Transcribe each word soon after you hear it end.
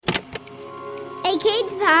A kids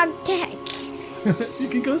podcast. You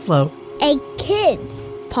can go slow. A kids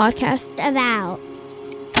podcast about.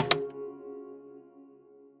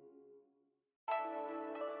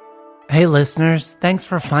 Hey listeners, thanks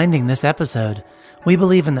for finding this episode. We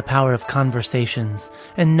believe in the power of conversations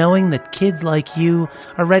and knowing that kids like you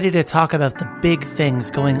are ready to talk about the big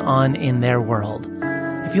things going on in their world.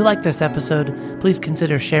 If you like this episode, please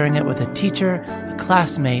consider sharing it with a teacher, a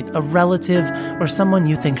classmate, a relative, or someone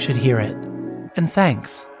you think should hear it. And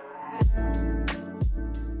thanks.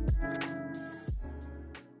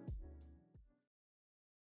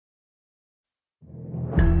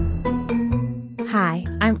 Hi,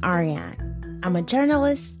 I'm Ariane. I'm a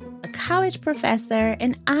journalist, a college professor,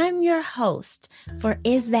 and I'm your host for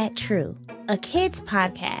Is That True? A kids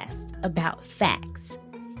podcast about facts.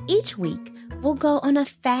 Each week, we'll go on a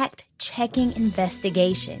fact-checking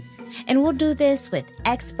investigation, and we'll do this with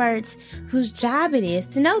experts whose job it is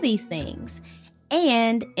to know these things,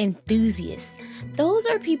 and enthusiasts. Those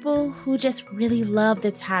are people who just really love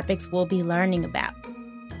the topics we'll be learning about.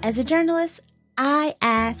 As a journalist, I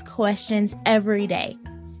ask questions every day.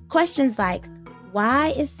 Questions like, why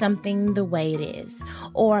is something the way it is?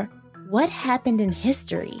 Or, what happened in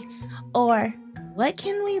history? Or, what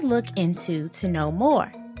can we look into to know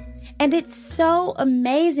more? And it's so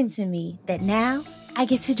amazing to me that now I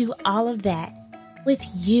get to do all of that with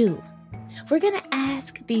you. We're going to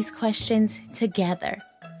ask these questions together.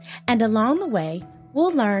 And along the way,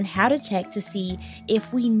 we'll learn how to check to see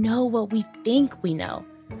if we know what we think we know.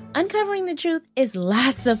 Uncovering the truth is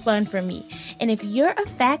lots of fun for me. And if you're a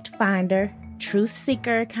fact finder, truth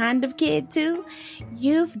seeker kind of kid too,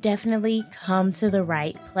 you've definitely come to the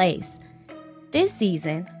right place. This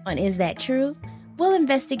season on Is That True? We'll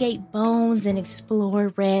investigate bones and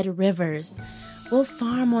explore red rivers. We'll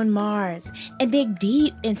farm on Mars and dig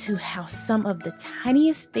deep into how some of the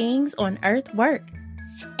tiniest things on Earth work.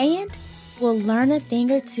 And we'll learn a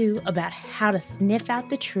thing or two about how to sniff out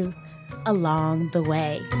the truth along the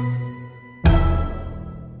way.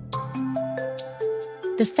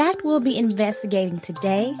 The fact we'll be investigating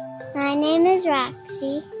today. My name is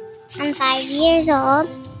Roxy. I'm 5 years old,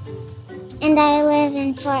 and I live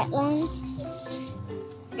in Portland.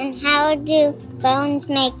 And how do bones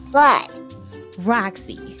make blood?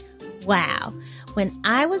 Roxy. Wow. When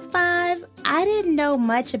I was 5, I didn't know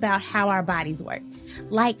much about how our bodies work.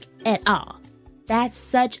 Like, at all. That's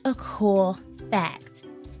such a cool fact.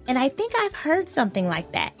 And I think I've heard something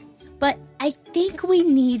like that. But I think we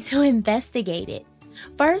need to investigate it.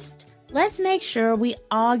 First, let's make sure we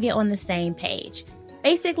all get on the same page.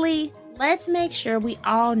 Basically, let's make sure we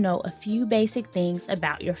all know a few basic things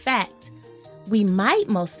about your fact. We might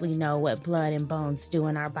mostly know what blood and bones do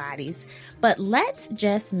in our bodies, but let's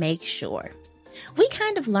just make sure. We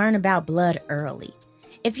kind of learn about blood early.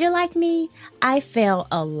 If you're like me, I fell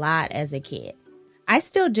a lot as a kid. I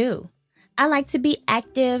still do. I like to be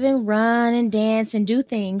active and run and dance and do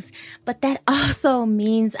things, but that also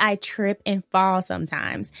means I trip and fall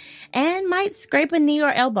sometimes and might scrape a knee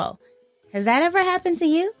or elbow. Has that ever happened to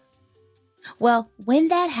you? Well, when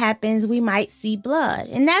that happens, we might see blood,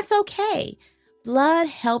 and that's okay. Blood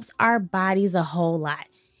helps our bodies a whole lot.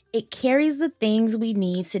 It carries the things we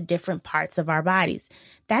need to different parts of our bodies.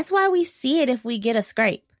 That's why we see it if we get a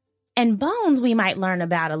scrape. And bones we might learn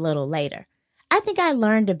about a little later. I think I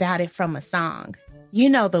learned about it from a song. You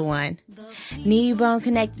know the one. Knee bone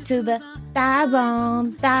connected to the thigh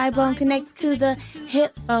bone connected to the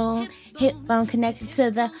hip bone connected to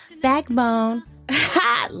the backbone.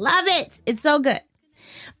 Love it. It's so good.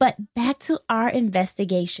 But back to our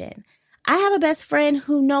investigation. I have a best friend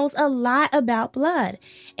who knows a lot about blood,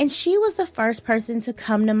 and she was the first person to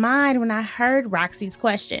come to mind when I heard Roxy's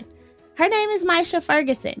question. Her name is Misha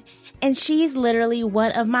Ferguson, and she's literally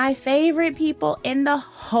one of my favorite people in the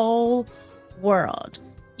whole world.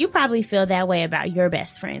 You probably feel that way about your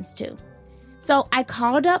best friends too. So I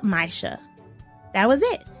called up Misha. That was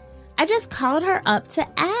it. I just called her up to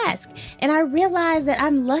ask, and I realized that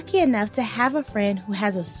I'm lucky enough to have a friend who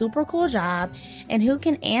has a super cool job and who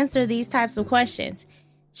can answer these types of questions.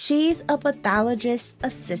 She's a pathologist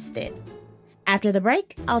assistant. After the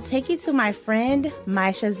break, I'll take you to my friend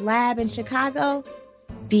Misha's lab in Chicago.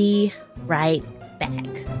 Be right back.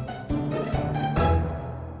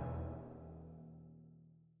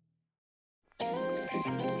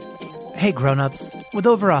 Hey grown-ups, with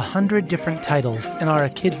over 100 different titles in our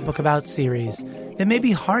Kids Book About series, it may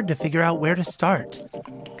be hard to figure out where to start.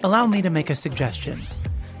 Allow me to make a suggestion.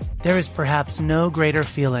 There is perhaps no greater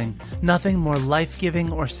feeling, nothing more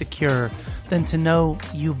life-giving or secure than to know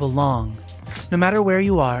you belong. No matter where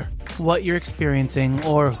you are, what you're experiencing,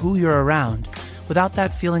 or who you're around, without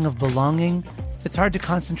that feeling of belonging, it's hard to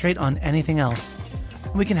concentrate on anything else.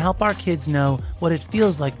 We can help our kids know what it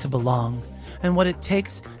feels like to belong and what it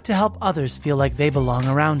takes to help others feel like they belong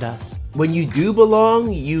around us. When you do belong,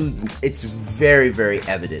 it's very, very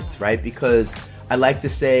evident, right? Because I like to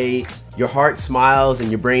say your heart smiles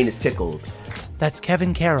and your brain is tickled. That's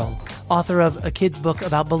Kevin Carroll, author of A Kid's Book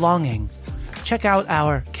About Belonging. Check out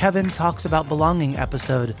our Kevin Talks About Belonging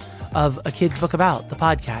episode of A Kid's Book About, the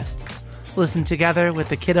podcast. Listen together with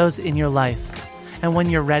the kiddos in your life. And when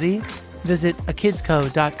you're ready, visit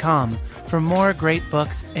akidsco.com for more great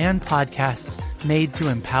books and podcasts made to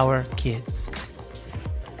empower kids.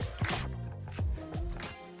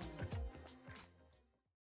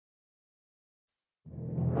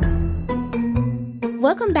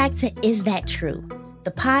 Welcome back to Is That True?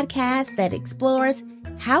 The podcast that explores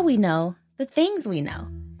how we know the things we know.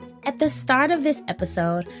 At the start of this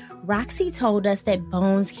episode, Roxy told us that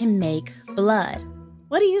bones can make blood.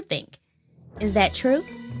 What do you think? Is that true?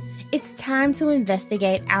 It's time to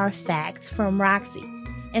investigate our facts from Roxy.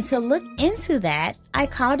 And to look into that, I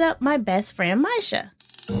called up my best friend, Maisha.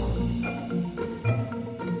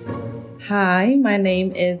 Hi, my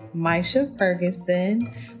name is Maisha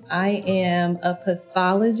Ferguson. I am a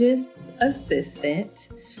pathologist's assistant,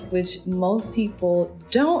 which most people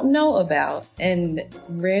don't know about and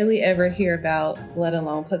rarely ever hear about, let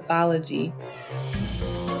alone pathology.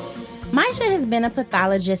 Maisha has been a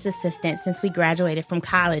pathologist assistant since we graduated from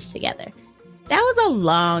college together. That was a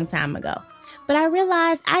long time ago, but I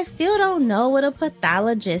realized I still don't know what a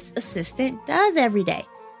pathologist assistant does every day.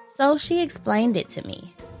 So she explained it to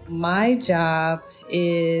me. My job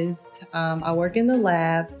is, I work in the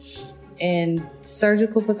lab in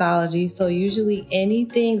surgical pathology. So usually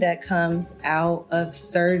anything that comes out of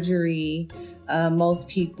surgery, most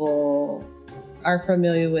people are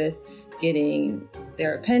familiar with getting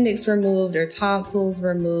their appendix removed, their tonsils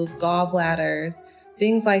removed, gallbladders,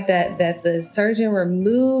 things like that, that the surgeon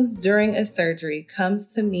removes during a surgery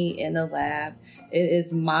comes to me in a lab. It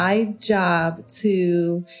is my job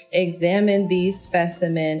to examine these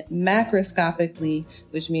specimens macroscopically,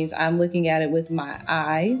 which means I'm looking at it with my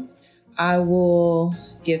eyes. I will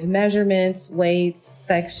give measurements, weights,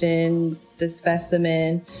 section the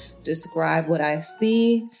specimen, describe what I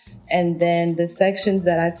see, and then the sections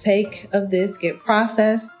that I take of this get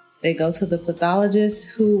processed. They go to the pathologist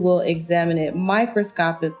who will examine it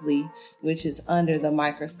microscopically, which is under the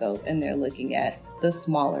microscope, and they're looking at the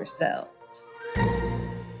smaller cells.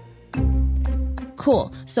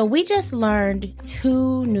 Cool. So we just learned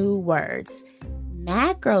two new words,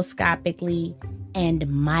 macroscopically and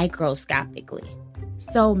microscopically.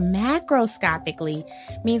 So macroscopically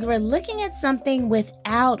means we're looking at something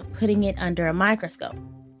without putting it under a microscope.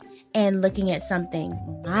 And looking at something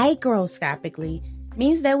microscopically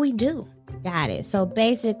means that we do. Got it. So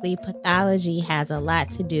basically, pathology has a lot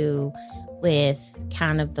to do with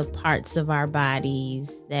kind of the parts of our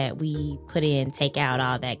bodies that we put in, take out,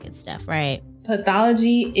 all that good stuff, right?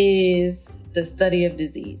 Pathology is the study of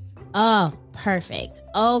disease. Oh, perfect.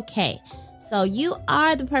 Okay. So you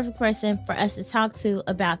are the perfect person for us to talk to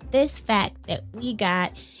about this fact that we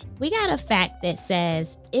got. We got a fact that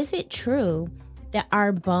says, is it true that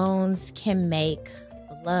our bones can make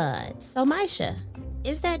blood? So Maisha,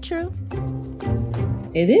 is that true?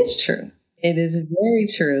 It is true. It is very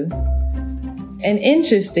true and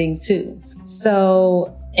interesting too.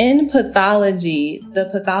 So in pathology, the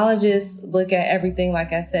pathologists look at everything,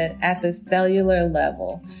 like I said, at the cellular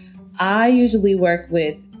level. I usually work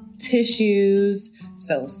with tissues,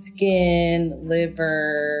 so skin,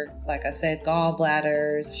 liver, like I said,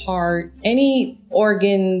 gallbladders, heart, any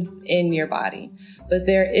organs in your body. But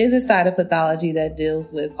there is a side of pathology that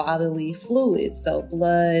deals with bodily fluids, so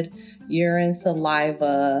blood, urine,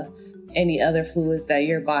 saliva, any other fluids that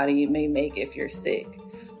your body may make if you're sick.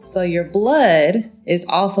 So your blood is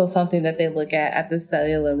also something that they look at the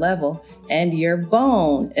cellular level, and your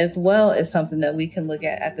bone as well is something that we can look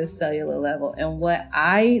at the cellular level. And what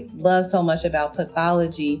I love so much about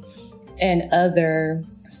pathology and other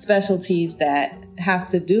specialties that have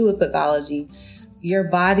to do with pathology, your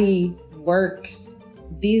body works.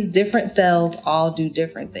 These different cells all do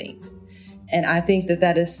different things. And I think that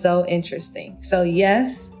that is so interesting. So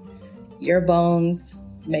yes, your bones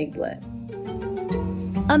make blood.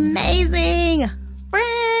 Amazing!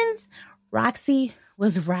 Friends, Roxy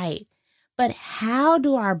was right. But how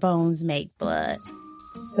do our bones make blood?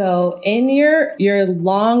 So in your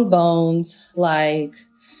long bones, like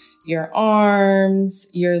your arms,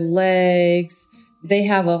 your legs, they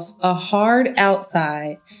have a hard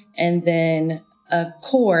outside and then a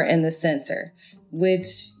core in the center,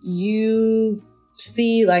 which you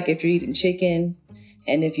see like if you're eating chicken,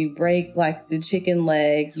 And if you break like the chicken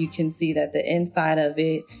leg, you can see that the inside of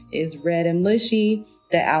it is red and mushy.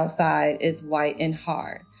 The outside is white and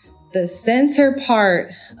hard. The center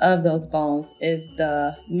part of those bones is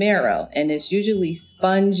the marrow, and it's usually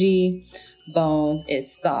spongy bone.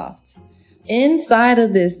 It's soft. Inside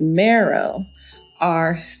of this marrow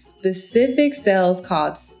are specific cells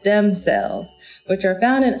called stem cells, which are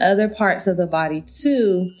found in other parts of the body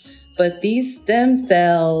too. But these stem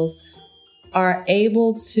cells are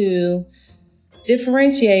able to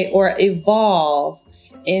differentiate or evolve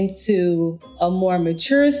into a more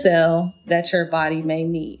mature cell that your body may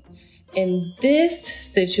need. In this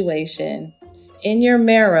situation, in your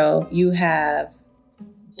marrow, you have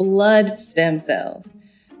blood stem cells.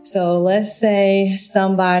 So let's say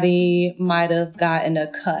somebody might have gotten a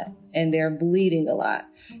cut and they're bleeding a lot.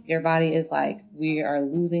 Your body is like, we are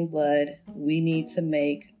losing blood. We need to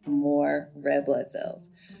make more red blood cells.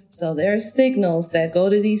 So there are signals that go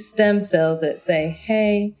to these stem cells that say,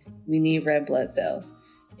 hey, we need red blood cells.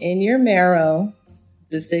 In your marrow,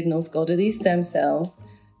 the signals go to these stem cells.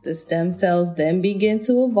 The stem cells then begin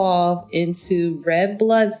to evolve into red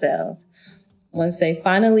blood cells. Once they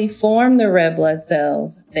finally form the red blood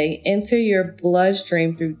cells, they enter your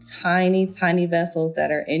bloodstream through tiny, tiny vessels that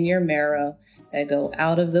are in your marrow that go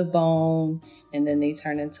out of the bone, and then they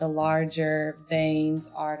turn into larger veins,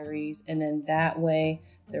 arteries, and then that way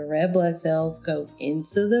the red blood cells go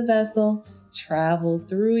into the vessel, travel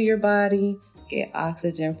through your body, get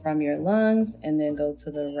oxygen from your lungs, and then go to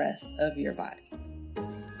the rest of your body.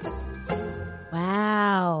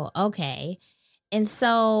 Wow. Okay. And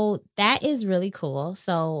so that is really cool.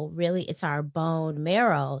 So really, it's our bone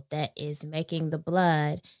marrow that is making the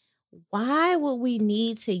blood. Why would we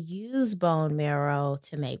need to use bone marrow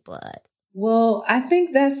to make blood? Well, I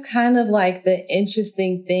think that's kind of like the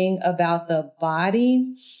interesting thing about the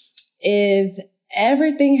body is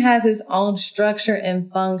everything has its own structure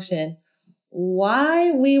and function.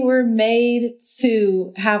 Why we were made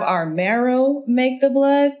to have our marrow make the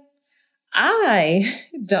blood, I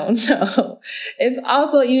don't know. It's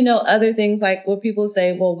also, other things like what people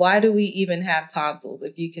say, well, why do we even have tonsils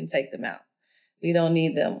if you can take them out? We don't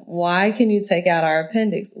need them. Why can you take out our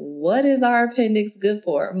appendix? What is our appendix good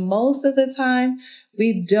for? Most of the time,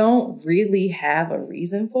 we don't really have a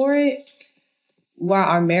reason for it. Why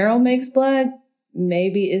our marrow makes blood,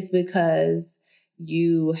 maybe it's because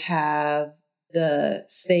you have the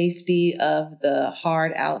safety of the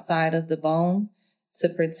hard outside of the bone to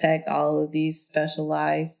protect all of these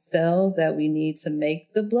specialized cells that we need to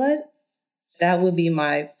make the blood. That would be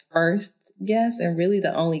my first guess and really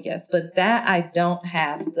the only guess. But that I don't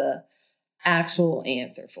have the actual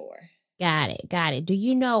answer for. Got it. Do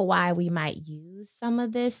you know why we might use some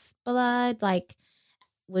of this blood? Like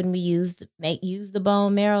when we use the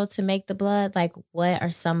bone marrow to make the blood, like what are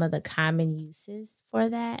some of the common uses for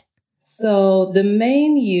that? So the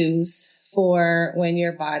main use for when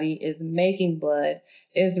your body is making blood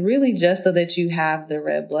is really just so that you have the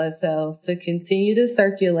red blood cells to continue to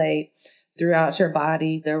circulate throughout your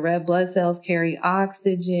body. The red blood cells carry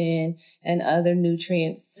oxygen and other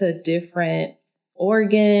nutrients to different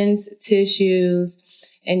organs, tissues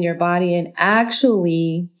in your body. And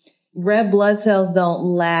actually, red blood cells don't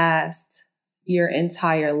last your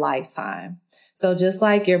entire lifetime. So just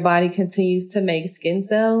like your body continues to make skin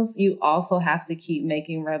cells, you also have to keep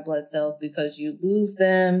making red blood cells because you lose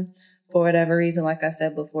them for whatever reason, like I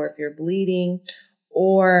said before, if you're bleeding,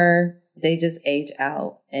 or they just age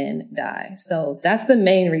out and die. So that's the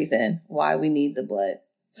main reason why we need the blood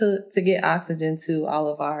to get oxygen to all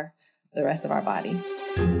of the rest of our body.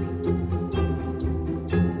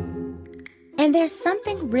 And there's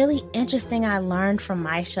something really interesting I learned from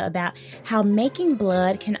Maisha about how making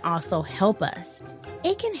blood can also help us.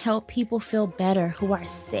 It can help people feel better who are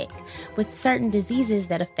sick with certain diseases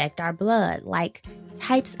that affect our blood, like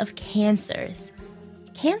types of cancers.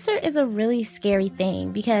 Cancer is a really scary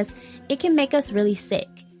thing because it can make us really sick,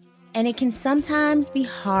 and it can sometimes be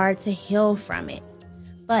hard to heal from it.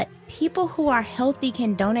 But people who are healthy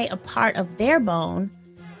can donate a part of their bone,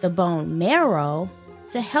 the bone marrow,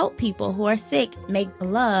 to help people who are sick make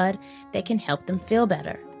blood that can help them feel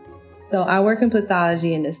better. So I work in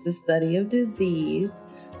pathology, and it's the study of disease.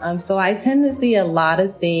 So I tend to see a lot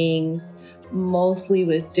of things, mostly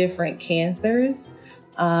with different cancers.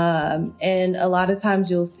 And a lot of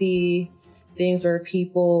times you'll see things where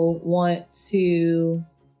people want to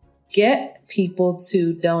get people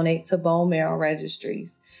to donate to bone marrow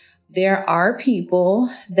registries. There are people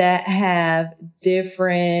that have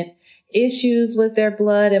different issues with their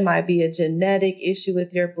blood. It might be a genetic issue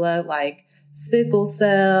with your blood, like sickle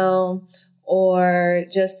cell or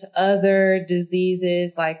just other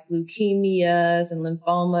diseases like leukemias and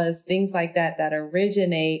lymphomas, things like that, that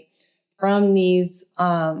originate from these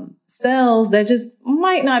cells that just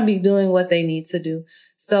might not be doing what they need to do.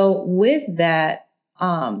 So with that,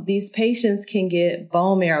 these patients can get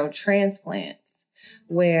bone marrow transplants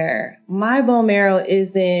where my bone marrow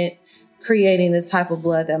isn't creating the type of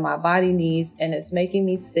blood that my body needs and it's making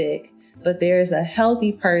me sick, but there's a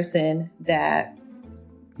healthy person that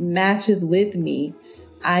matches with me.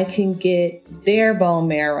 I can get their bone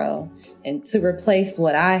marrow and to replace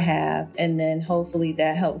what I have. And then hopefully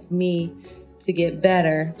that helps me to get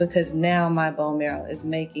better because now my bone marrow is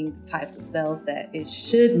making the types of cells that it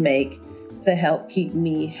should make to help keep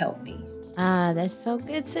me healthy. That's so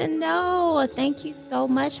good to know. Thank you so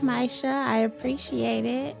much, Maisha. I appreciate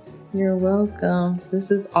it. You're welcome. This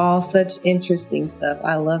is all such interesting stuff.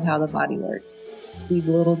 I love how the body works. These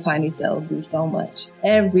little tiny cells do so much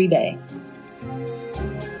every day.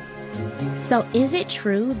 So is it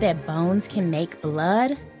true that bones can make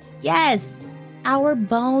blood? Yes, our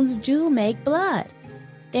bones do make blood.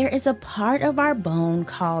 There is a part of our bone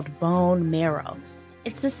called bone marrow.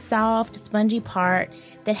 It's the soft, spongy part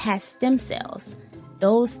that has stem cells.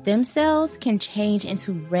 Those stem cells can change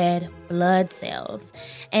into red blood cells.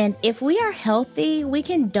 And if we are healthy, we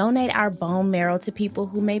can donate our bone marrow to people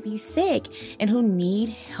who may be sick and who need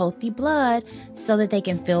healthy blood so that they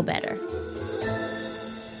can feel better.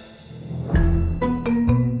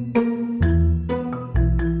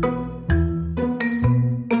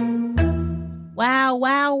 Wow,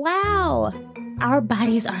 wow, wow. Our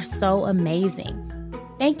bodies are so amazing.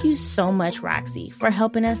 Thank you so much, Roxy, for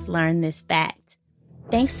helping us learn this fact.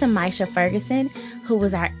 Thanks to Maisha Ferguson, who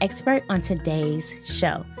was our expert on today's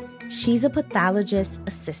show. She's a pathologist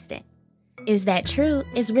assistant. Is That True?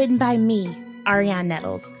 Is written by me, Ariane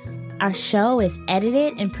Nettles. Our show is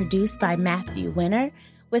edited and produced by Matthew Winter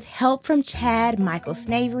with help from Chad Michael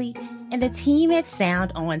Snavely and the team at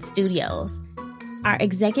Sound On Studios. Our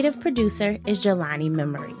executive producer is Jelani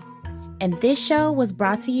Memory. And this show was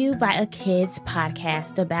brought to you by A Kids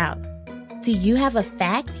Podcast About. Do you have a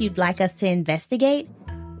fact you'd like us to investigate?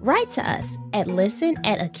 Write to us at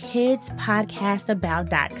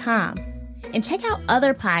listen@akidspodcastabout.com. And check out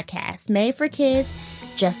other podcasts made for kids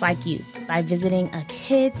just like you by visiting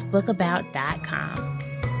akidsbookabout.com.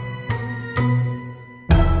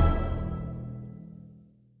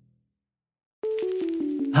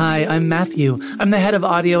 Hi, I'm Matthew. I'm the head of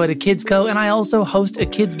audio at A Kids Co, and I also host A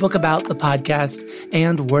Kids Book About the podcast,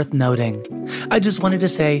 and worth noting. I just wanted to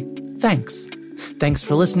say thanks. Thanks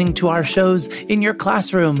for listening to our shows in your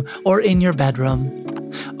classroom or in your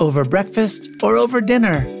bedroom, over breakfast or over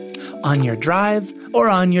dinner, on your drive or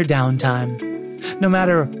on your downtime. No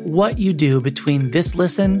matter what you do between this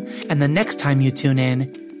listen and the next time you tune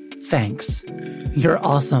in, thanks. You're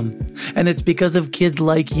awesome. And it's because of kids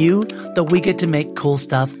like you that we get to make cool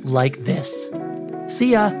stuff like this.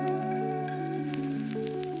 See ya.